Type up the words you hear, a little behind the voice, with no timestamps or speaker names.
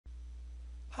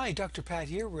Hi, Dr. Pat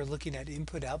here. We're looking at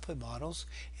input-output models,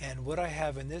 and what I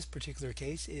have in this particular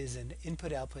case is an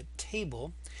input-output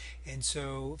table. And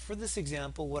so for this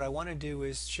example, what I want to do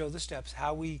is show the steps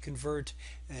how we convert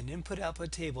an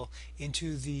input-output table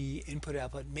into the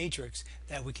input-output matrix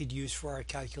that we could use for our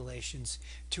calculations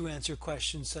to answer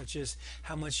questions such as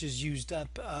how much is used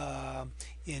up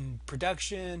in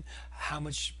production,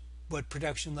 what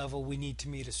production level we need to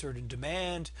meet a certain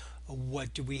demand,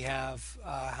 what do we have,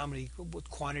 what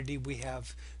quantity we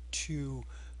have to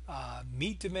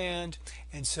meet demand,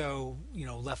 and so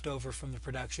left over from the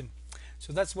production.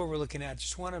 So that's what we're looking at.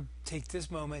 Just want to take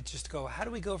this moment just to go, how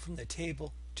do we go from the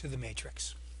table to the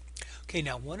matrix? Okay,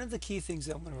 now one of the key things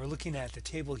that when we're looking at the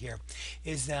table here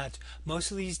is that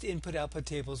most of these input-output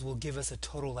tables will give us a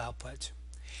total output.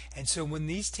 And so when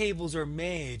these tables are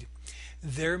made,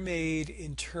 they're made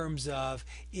in terms of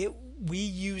we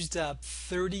used up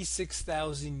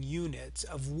 36,000 units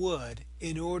of wood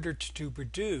in order to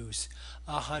produce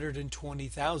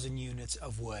 120,000 units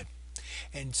of wood.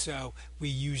 And so we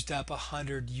used up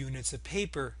 100 units of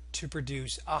paper to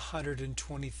produce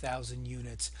 120,000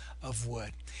 units of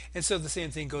wood. And so the same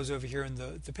thing goes over here in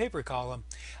the paper column.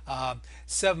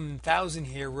 7,000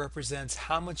 here represents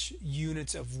how much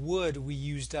units of wood we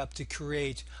used up to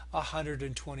create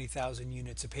 120,000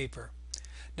 units of paper.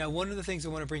 Now, one of the things I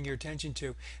want to bring your attention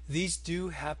to, these do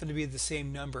happen to be the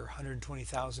same number,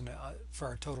 120,000 for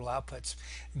our total outputs.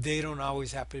 They don't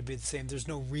always happen to be the same. There's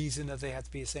no reason that they have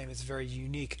to be the same. It's very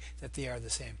unique that they are the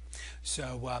same.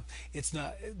 So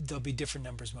they'll be different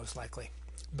numbers most likely.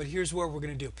 But here's what we're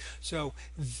going to do. So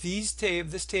this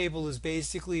table is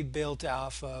basically built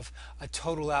off of a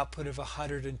total output of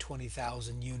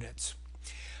 120,000 units.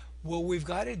 What we've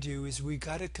got to do is we've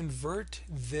got to convert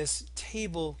this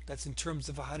table that's in terms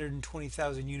of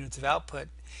 120,000 units of output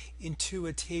into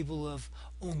a table of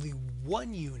only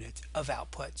 1 unit of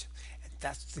output. And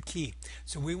that's the key.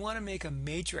 So we want to make a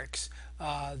matrix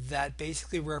that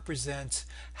basically represents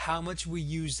how much we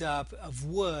used up of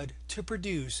wood to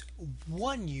produce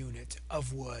 1 unit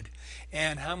of wood,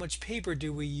 and how much paper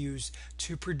do we use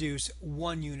to produce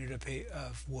 1 unit of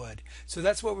wood. So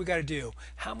that's what we got to do.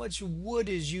 How much wood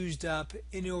is used up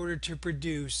in order to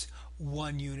produce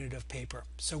 1 unit of paper?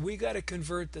 So we got to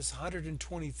convert this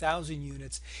 120,000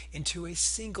 units into a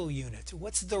single unit.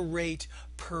 What's the rate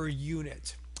per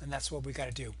unit? And that's what we got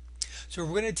to do. So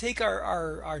we're going to take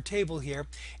our table here,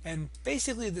 and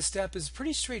basically the step is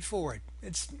pretty straightforward.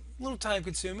 It's a little time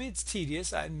consuming, it's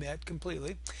tedious, I admit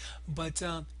completely, but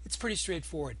it's pretty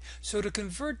straightforward. So to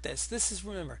convert this is,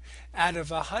 remember, out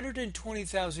of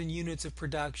 120,000 units of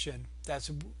production,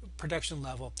 that's production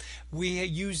level, we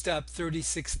used up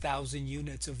 36,000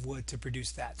 units of wood to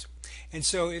produce that. And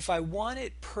so if I want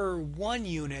it per 1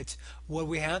 unit, what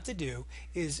we have to do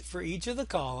is for each of the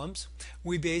columns,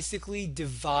 we basically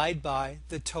divide by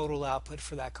the total output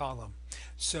for that column.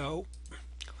 So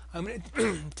I'm going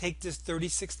to take this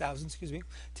 36,000,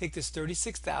 take this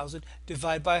 36,000,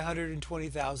 divide by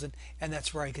 120,000, and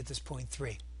that's where I get this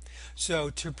 0.3.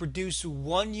 So to produce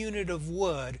 1 unit of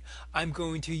wood, I'm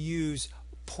going to use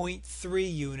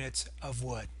 0.3 units of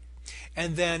wood.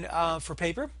 And then for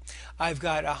paper, I've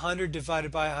got 100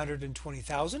 divided by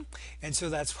 120,000, and so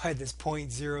that's why this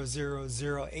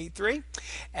 0.00083.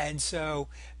 And so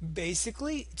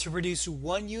basically, to produce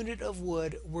 1 unit of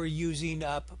wood, we're using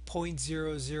up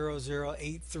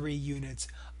 0.00083 units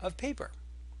of paper.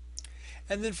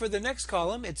 And then for the next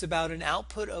column, it's about an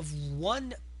output of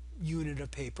 1 unit of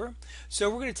paper. So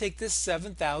we're going to take this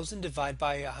 7,000 divided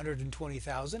by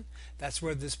 120,000. That's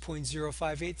where this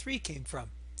 0.0583 came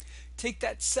from. Take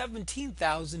that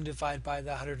 17,000 divided by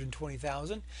the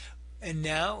 120,000, and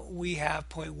now we have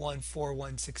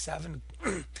 0.14167,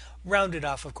 rounded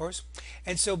off, of course.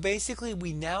 And so basically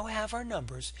we now have our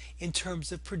numbers in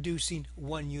terms of producing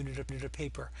 1 unit of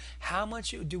paper. How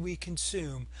much do we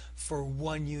consume for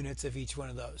 1 unit of each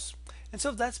one of those? And so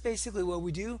that's basically what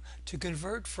we do to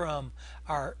convert from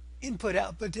our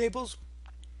input-output tables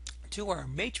to our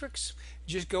matrix.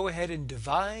 Just go ahead and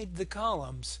divide the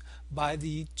columns by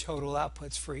the total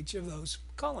outputs for each of those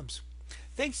columns.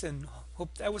 Thanks, and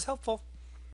hope that was helpful.